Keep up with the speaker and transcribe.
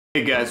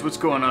Hey guys, what's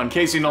going on?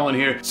 Casey Nolan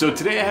here. So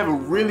today I have a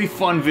really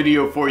fun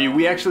video for you.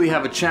 We actually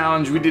have a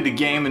challenge. We did a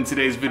game in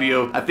today's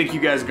video. I think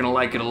you guys are gonna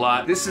like it a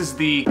lot. This is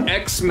the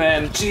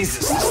X-Men.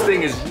 Jesus, this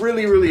thing is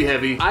really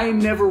heavy. I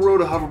never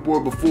rode a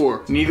hoverboard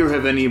before. Neither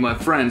have any of my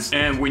friends.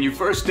 And when you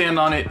first stand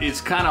on it,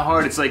 it's kind of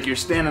hard. It's like you're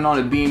standing on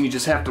a beam. You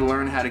just have to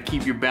learn how to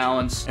keep your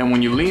balance. And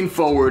when you lean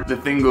forward, the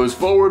thing goes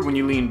forward. When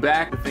you lean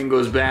back, the thing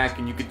goes back.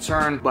 And you can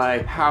turn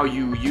by how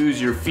you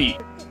use your feet.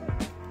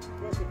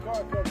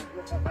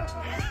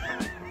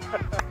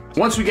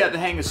 Once we got the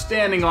hang of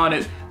standing on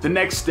it, the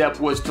next step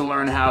was to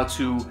learn how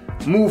to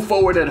move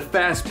forward at a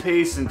fast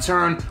pace and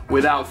turn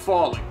without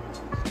falling.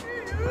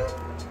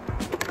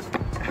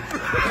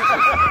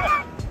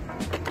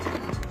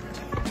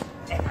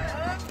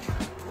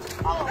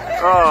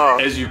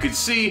 As you can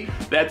see,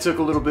 that took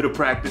a little bit of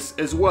practice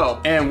as well.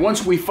 And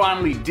once we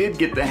finally did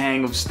get the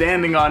hang of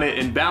standing on it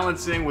and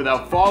balancing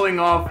without falling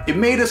off, it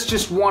made us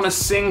just want to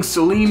sing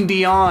Celine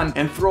Dion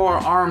and throw our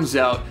arms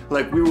out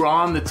like we were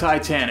on the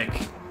Titanic.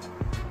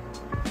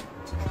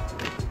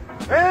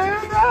 Amen.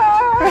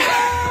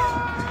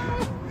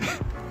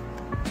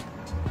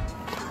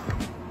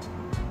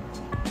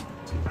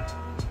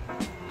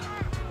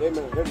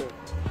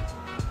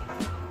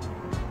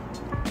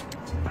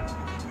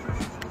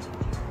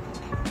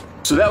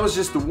 So that was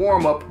just the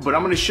warm-up, but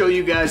I'm going to show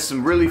you guys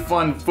some really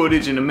fun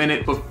footage in a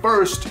minute. But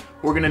first,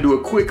 we're going to do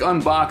a quick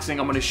unboxing.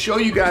 I'm going to show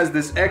you guys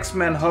this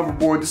X-Men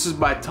hoverboard. This is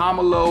by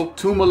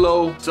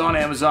Tomoloo. It's on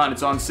Amazon.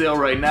 It's on sale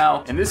right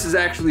now. And this is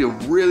actually a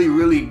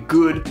really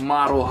good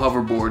model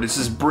hoverboard. This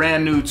is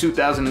brand new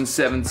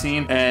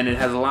 2017, and it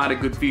has a lot of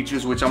good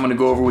features, which I'm going to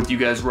go over with you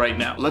guys right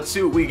now. Let's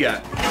see what we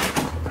got.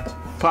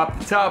 Pop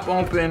the top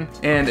open,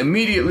 and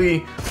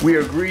immediately we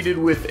are greeted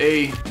with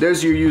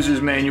there's your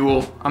user's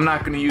manual. I'm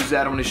not gonna use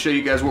that. I'm gonna show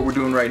you guys what we're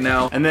doing right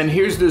now. And then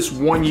here's this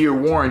 1-year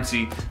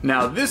warranty.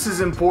 Now this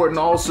is important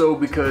also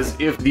because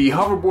if the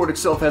hoverboard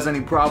itself has any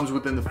problems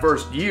within the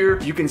first year,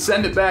 you can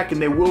send it back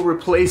and they will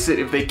replace it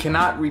if they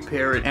cannot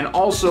repair it. And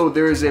also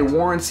there is a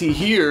warranty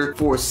here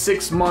for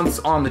 6 months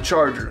on the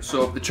charger.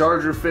 So if the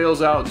charger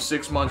fails out in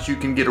 6 months, you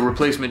can get a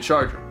replacement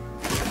charger.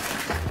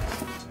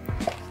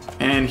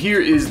 And here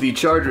is the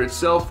charger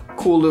itself.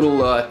 Cool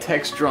little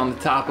texture on the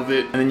top of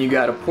it. And then you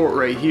got a port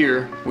right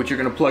here, which you're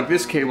gonna plug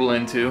this cable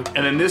into.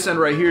 And then this end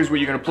right here is where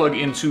you're gonna plug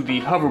into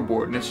the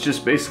hoverboard. And it's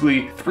just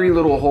basically 3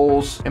 little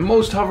holes. And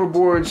most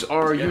hoverboards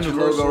are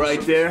universal. Logo right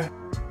there.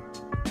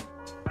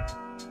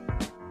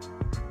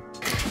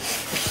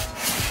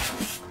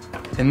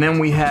 And then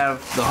we have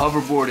the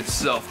hoverboard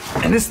itself.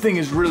 And this thing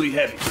is really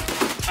heavy.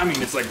 I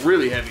mean, it's like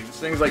really heavy. This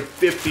thing's like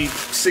 50,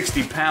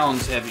 60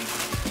 pounds heavy.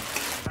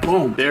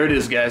 Boom, there it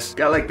is, guys.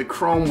 Got like the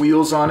chrome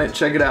wheels on it.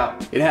 Check it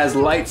out. It has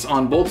lights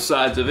on both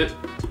sides of it.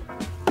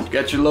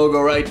 Got your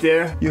logo right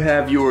there. You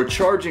have your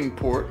charging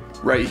port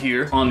right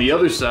here. On the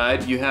other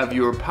side, you have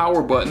your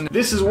power button.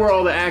 This is where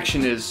all the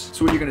action is. It's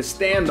what you're gonna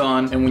stand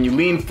on, and when you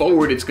lean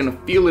forward, it's gonna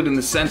feel it in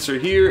the sensor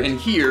here and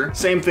here.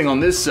 Same thing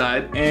on this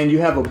side. And you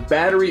have a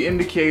battery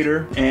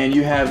indicator, and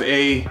you have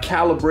a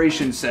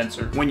calibration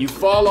sensor. When you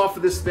fall off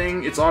of this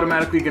thing, it's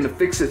automatically gonna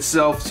fix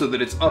itself so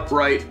that it's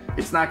upright.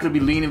 It's not gonna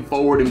be leaning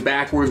forward and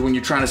backwards when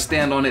you're trying to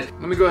stand on it.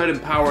 Let me go ahead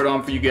and power it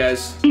on for you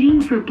guys.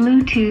 Waiting for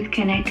Bluetooth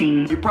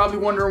connecting. You're probably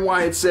wondering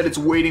why it said it's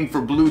waiting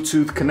for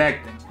Bluetooth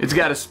connecting. It's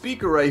got a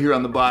speaker right here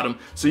on the bottom,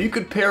 so you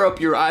could pair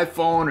up your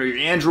iPhone or your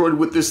Android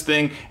with this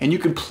thing, and you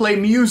can play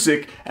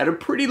music at a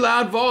pretty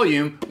loud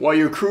volume while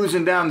you're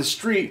cruising down the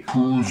street.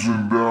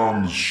 Cruising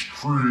down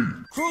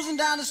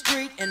the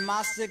street in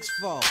my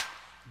 6'4",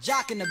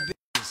 jocking the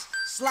bitches,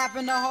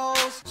 slapping the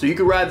hoes. So you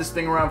can ride this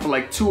thing around for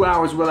like 2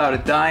 hours without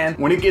it dying.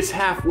 When it gets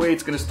halfway,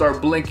 it's gonna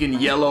start blinking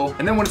yellow,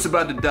 and then when it's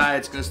about to die,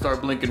 it's gonna start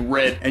blinking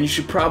red. And you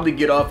should probably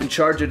get off and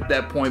charge it at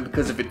that point,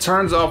 because if it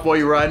turns off while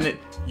you're riding it,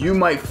 you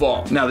might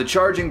fall. Now the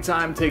charging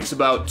time takes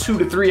about 2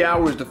 to 3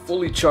 hours to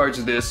fully charge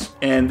this,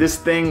 and this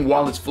thing,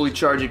 while it's fully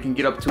charged, it can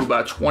get up to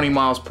about 20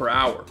 miles per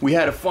hour. We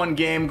had a fun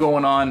game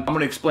going on. I'm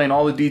gonna explain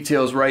all the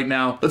details right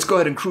now. Let's go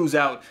ahead and cruise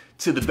out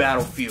to the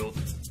battlefield.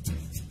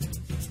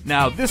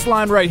 Now this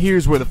line right here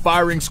is where the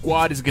firing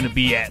squad is gonna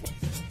be at.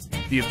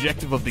 The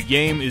objective of the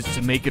game is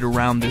to make it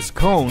around this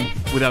cone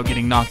without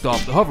getting knocked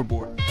off the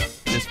hoverboard.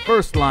 This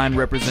first line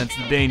represents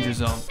the danger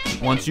zone.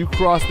 Once you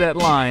cross that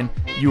line,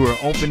 you are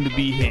open to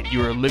be hit.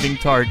 You are a living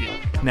target.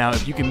 Now,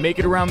 if you can make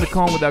it around the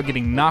cone without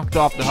getting knocked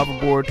off the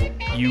hoverboard,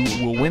 you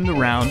will win the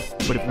round,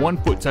 but if one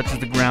foot touches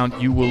the ground,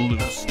 you will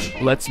lose.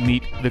 Let's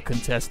meet the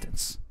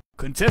contestants.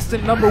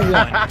 Contestant number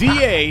 1,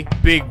 DA,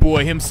 Big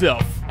Boy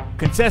himself.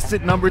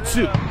 Contestant number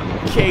 2,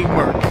 K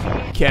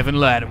Merck, Kevin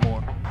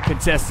Lattimore.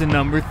 Contestant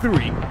number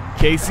 3,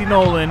 Casey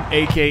Nolan,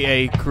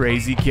 aka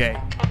Crazy K.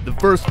 The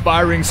first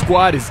firing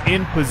squad is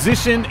in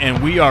position,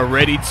 and we are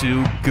ready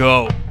to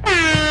go.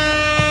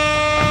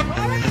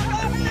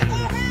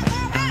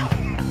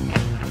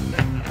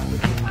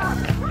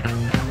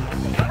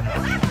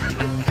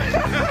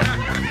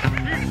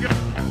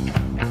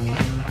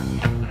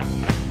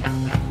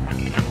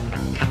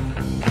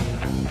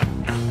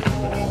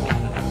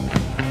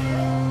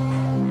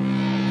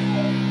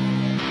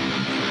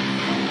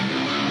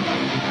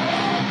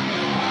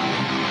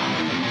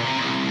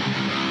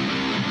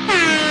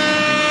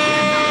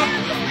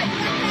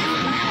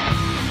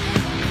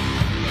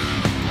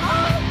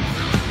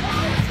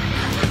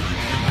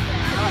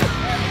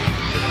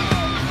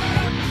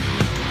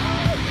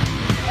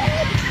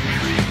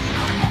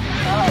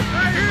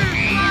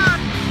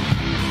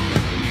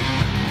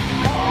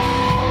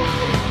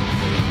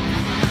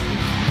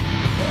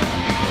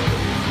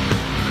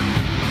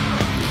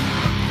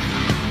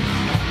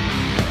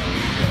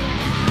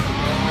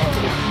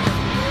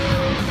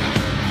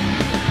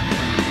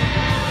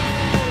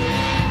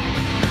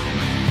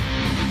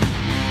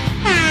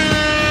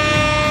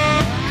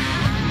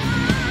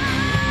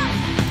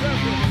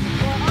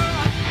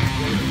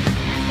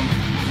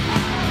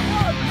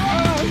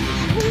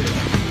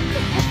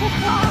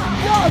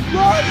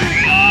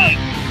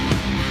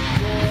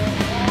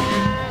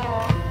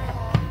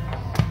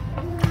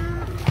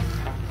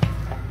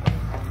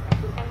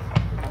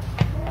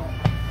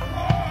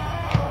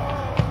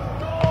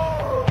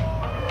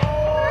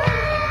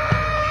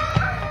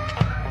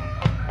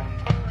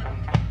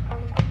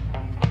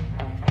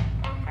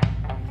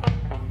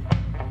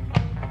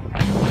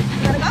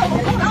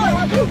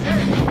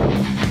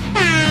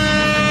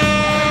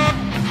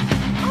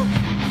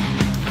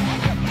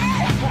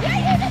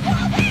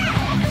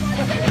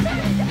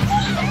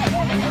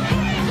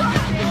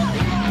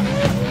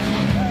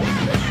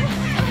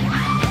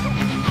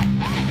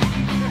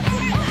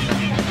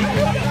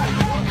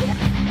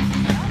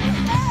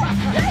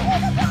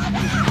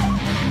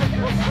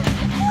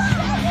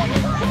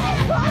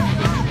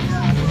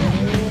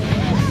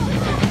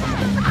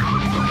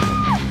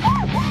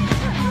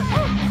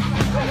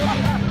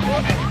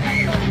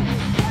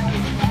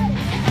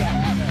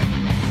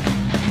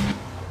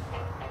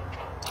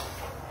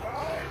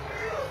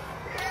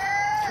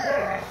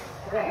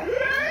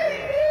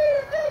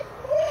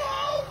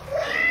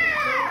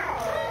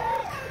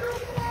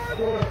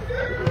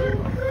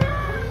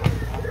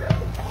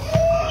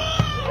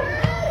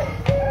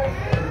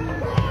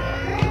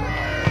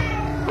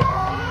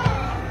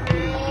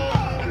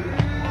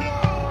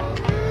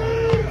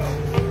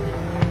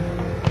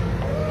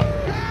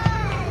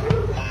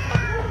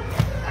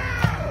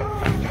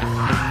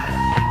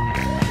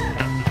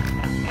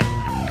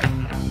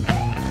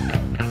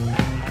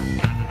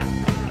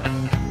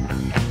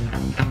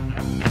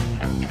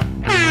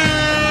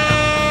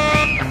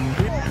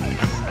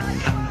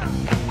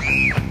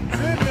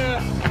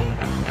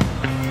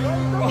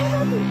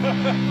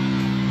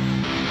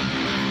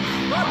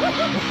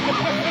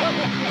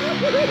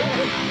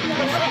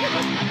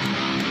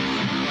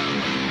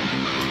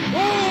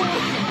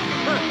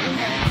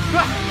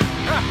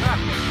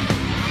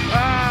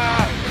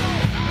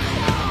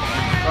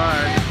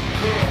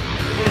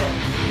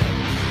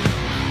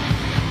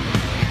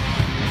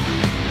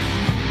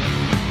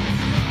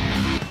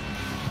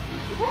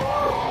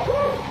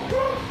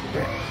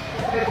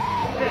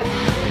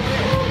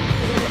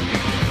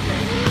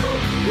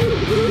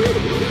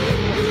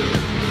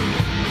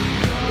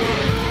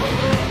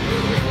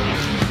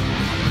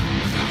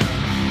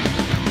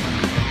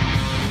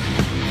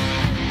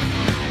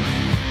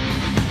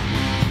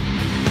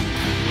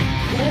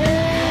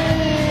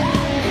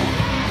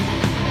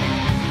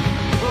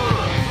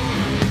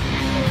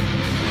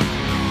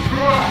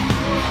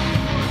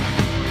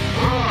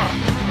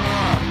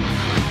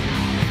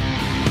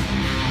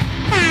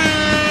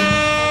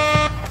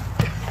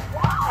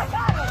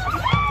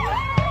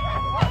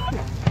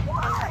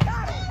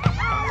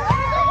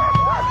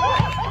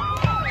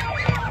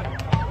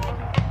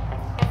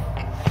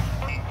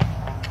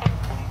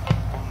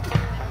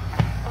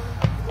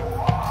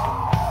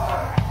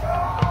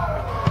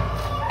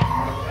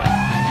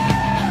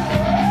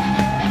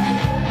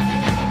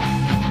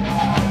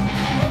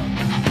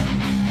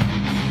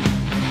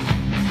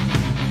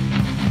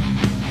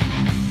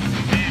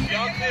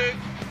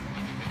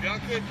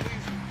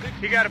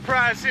 He got a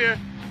prize here.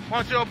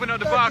 Why don't you open up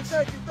the box?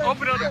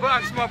 Open up the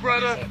box, my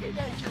brother.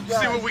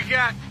 See what we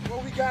got.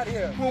 What we got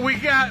here? What we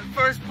got,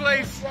 first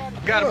place.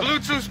 Got a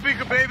Bluetooth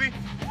speaker, baby.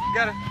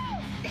 Got a...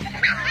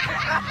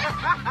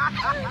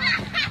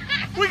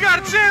 We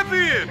got a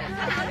champion!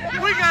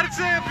 We got a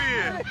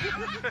champion!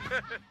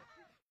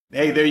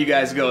 Hey, there you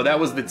guys go. That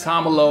was the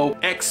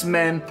Tomoloo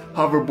X-Men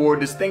hoverboard.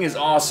 This thing is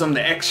awesome.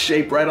 The X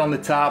shape right on the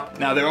top.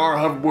 Now, there are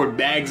hoverboard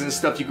bags and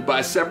stuff you can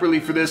buy separately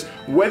for this,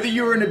 whether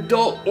you're an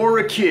adult or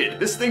a kid.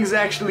 This thing is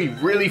actually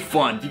really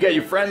fun. If you got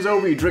your friends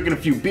over, you're drinking a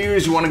few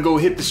beers, you want to go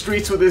hit the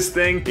streets with this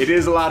thing, it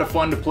is a lot of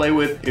fun to play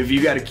with. If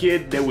you got a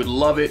kid, they would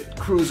love it.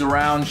 Cruise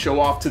around, show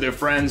off to their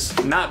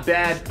friends. Not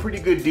bad, pretty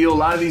good deal. A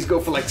lot of these go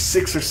for like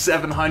 $600 or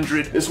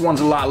 $700. This one's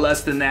a lot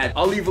less than that.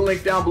 I'll leave a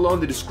link down below in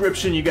the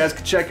description. You guys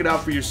can check it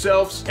out for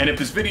yourselves. And if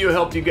this video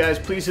helped you guys,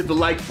 please hit the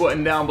like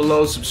button down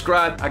below,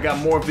 subscribe. I got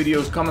more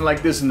videos coming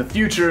like this in the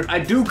future. I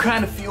do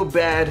kind of feel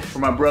bad for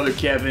my brother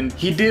Kevin.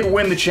 He did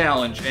win the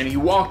challenge and he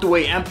walked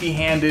away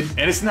empty-handed,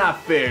 and it's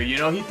not fair, you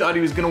know? He thought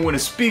he was gonna win a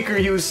speaker.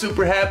 He was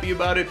super happy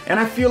about it, and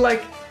I feel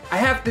like I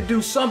have to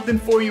do something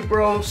for you,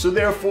 bro, so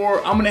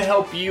therefore I'm gonna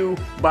help you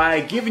by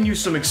giving you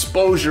some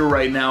exposure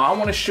right now. I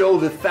wanna show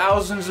the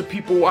thousands of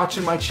people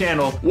watching my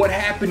channel what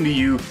happened to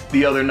you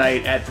the other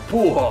night at the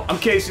pool hall. I'm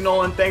Casey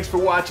Nolan, thanks for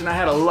watching. I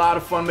had a lot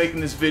of fun making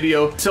this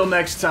video. Till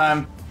next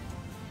time,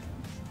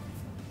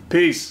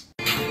 peace.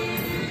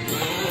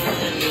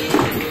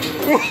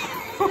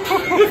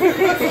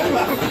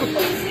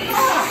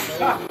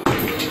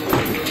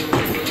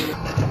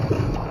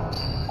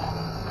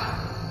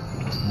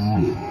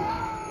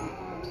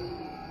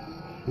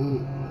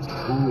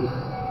 Ooh.